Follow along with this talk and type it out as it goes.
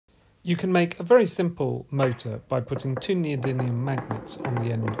You can make a very simple motor by putting two neodymium magnets on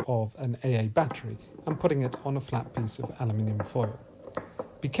the end of an AA battery and putting it on a flat piece of aluminium foil.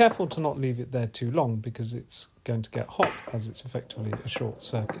 Be careful to not leave it there too long because it's going to get hot as it's effectively a short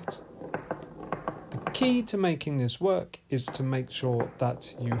circuit. The key to making this work is to make sure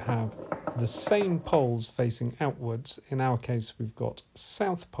that you have the same poles facing outwards. In our case, we've got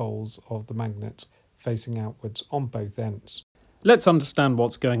south poles of the magnet facing outwards on both ends. Let's understand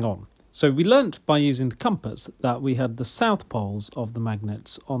what's going on. So we learnt by using the compass that we had the south poles of the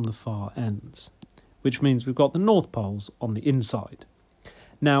magnets on the far ends, which means we've got the north poles on the inside.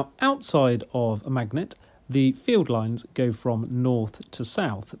 Now, outside of a magnet, the field lines go from north to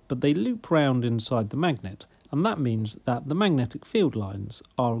south, but they loop round inside the magnet, and that means that the magnetic field lines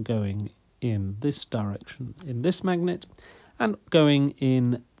are going in this direction in this magnet and going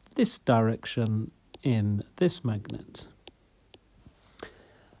in this direction in this magnet.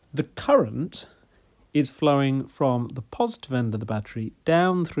 The current is flowing from the positive end of the battery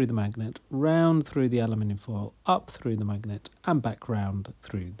down through the magnet, round through the aluminium foil, up through the magnet and back round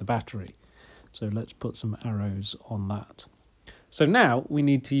through the battery. So let's put some arrows on that. So now we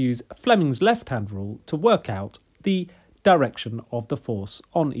need to use Fleming's left-hand rule to work out the direction of the force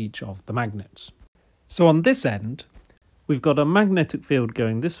on each of the magnets. So on this end, we've got a magnetic field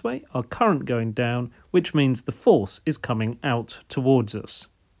going this way, our current going down, which means the force is coming out towards us.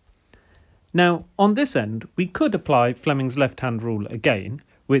 Now, on this end, we could apply Fleming's left-hand rule again,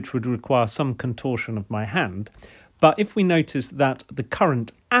 which would require some contortion of my hand, but if we notice that the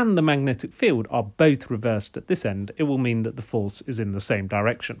current and the magnetic field are both reversed at this end, it will mean that the force is in the same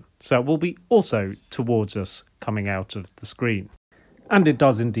direction. So it will be also towards us coming out of the screen. And it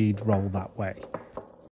does indeed roll that way.